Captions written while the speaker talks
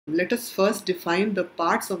Let us first define the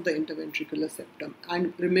parts of the interventricular septum.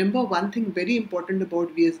 And remember, one thing very important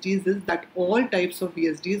about VSDs is that all types of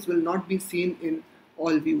VSDs will not be seen in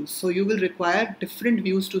all views. So you will require different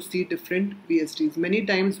views to see different VSDs. Many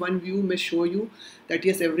times one view may show you that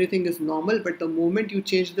yes, everything is normal, but the moment you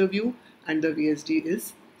change the view and the VSD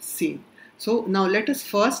is seen. So now let us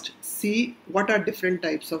first see what are different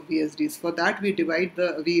types of VSDs. For that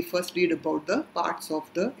we first read about the parts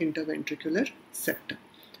of the interventricular septum.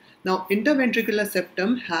 Now, interventricular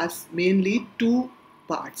septum has mainly two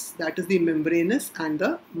parts, that is the membranous and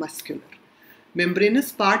the muscular.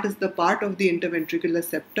 Membranous part is the part of the interventricular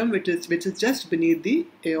septum which is just beneath the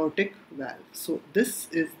aortic valve. So this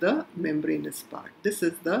is the membranous part. This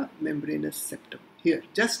is the membranous septum here,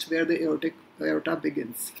 just where the aorta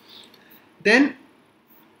begins. Then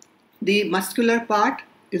the muscular part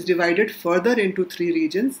is divided further into three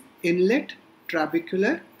regions: inlet,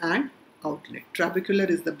 trabecular and outlet. Trabecular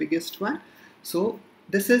is the biggest one. So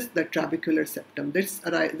this is the trabecular septum. This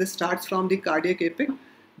starts from the cardiac apex.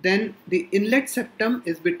 Then the inlet septum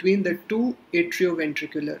is between the two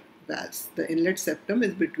atrioventricular valves. The inlet septum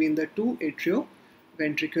is between the two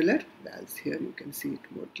atrioventricular valves. Here you can see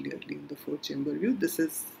it more clearly in the four-chamber view. This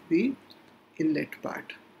is the inlet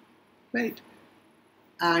part, right?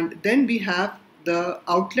 And then we have the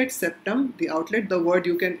outlet septum. The outlet, the word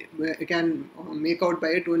you can make out by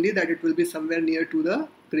it only that it will be somewhere near to the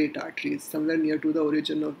great arteries, somewhere near to the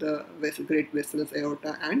origin of the great vessels,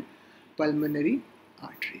 aorta and pulmonary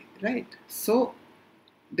artery, right? So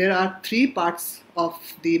there are three parts of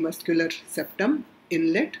the muscular septum: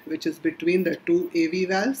 inlet, which is between the two AV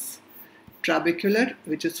valves; trabecular,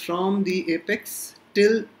 which is from the apex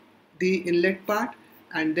till the inlet part;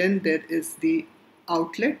 and then there is the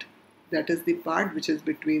outlet, that is the part which is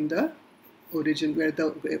between the origin, where the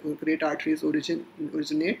great arteries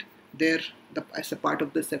originate. There, as a part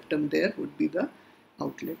of the septum, there would be the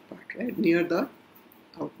outlet part, right? Near the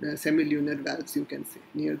semilunar valves, you can say,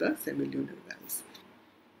 near the semilunar valves.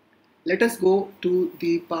 Let us go to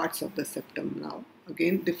the parts of the septum now,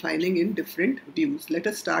 again defining in different views. Let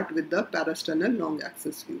us start with the parasternal long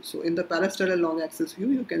axis view. So in the parasternal long axis view,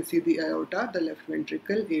 you can see the aorta, the left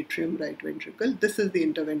ventricle, atrium, right ventricle. This is the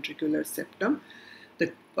interventricular septum.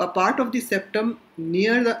 A part of the septum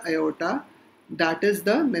near the aorta, that is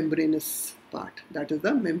the membranous part. That is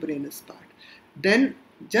the membranous part. Then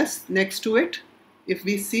just next to it, if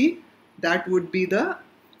we see, that would be the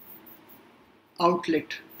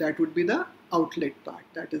outlet. That would be the outlet part.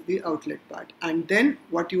 That is the outlet part. And then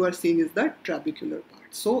what you are seeing is the trabecular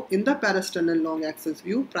part. So in the parasternal long axis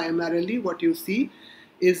view, primarily what you see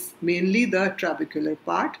is mainly the trabecular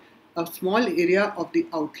part, a small area of the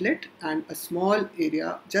outlet, and a small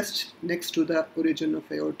area just next to the origin of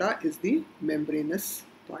aorta is the membranous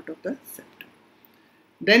part of the septum.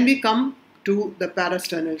 Then we come to the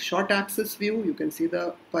parasternal short axis view. You can see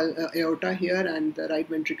the aorta here and the right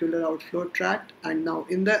ventricular outflow tract. And now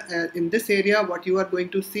in this area, what you are going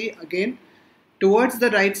to see again towards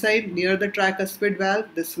the right side near the tricuspid valve,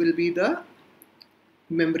 this will be the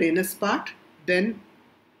membranous part. Then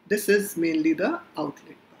this is mainly the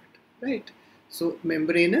outlet part, right? So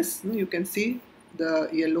membranous, you can see the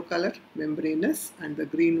yellow color, membranous, and the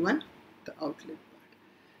green one, the outlet.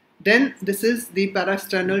 Then this is the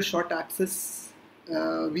parasternal short axis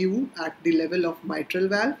view at the level of mitral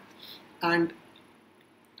valve, and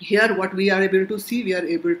here what we are able to see, we are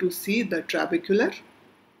able to see the trabecular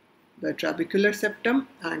septum,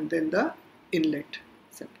 and then the inlet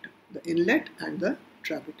septum, the inlet and the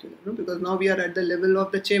trabecular, because now we are at the level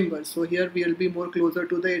of the chamber. So here we will be more closer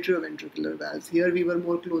to the atrioventricular valves. Here we were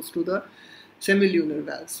more close to the semilunar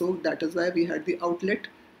valves. So that is why we had the outlet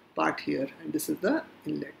part here, and this is the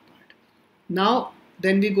inlet. Now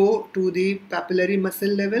then we go to the papillary muscle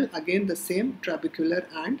level, again the same trabecular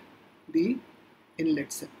and the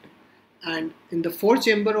inlet septum. And in the fourth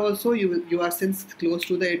chamber also, you are since close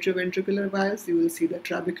to the atrioventricular valves, you will see the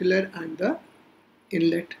trabecular and the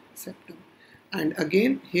inlet septum. And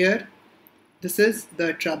again here, this is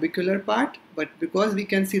the trabecular part, but because we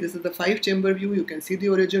can see this is the 5-chamber view, you can see the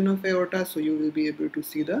origin of aorta, so you will be able to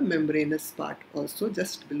see the membranous part also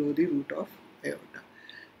just below the root of aorta.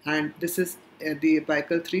 And this is the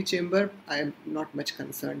apical 3-chamber. I am not much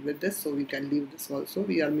concerned with this, so we can leave this also.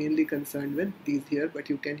 We are mainly concerned with these here, but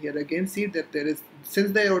you can here again see that there is,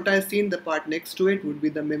 since the aorta is seen, the part next to it would be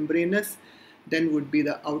the membranous, then would be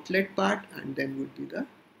the outlet part, and then would be the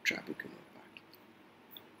trabecular part.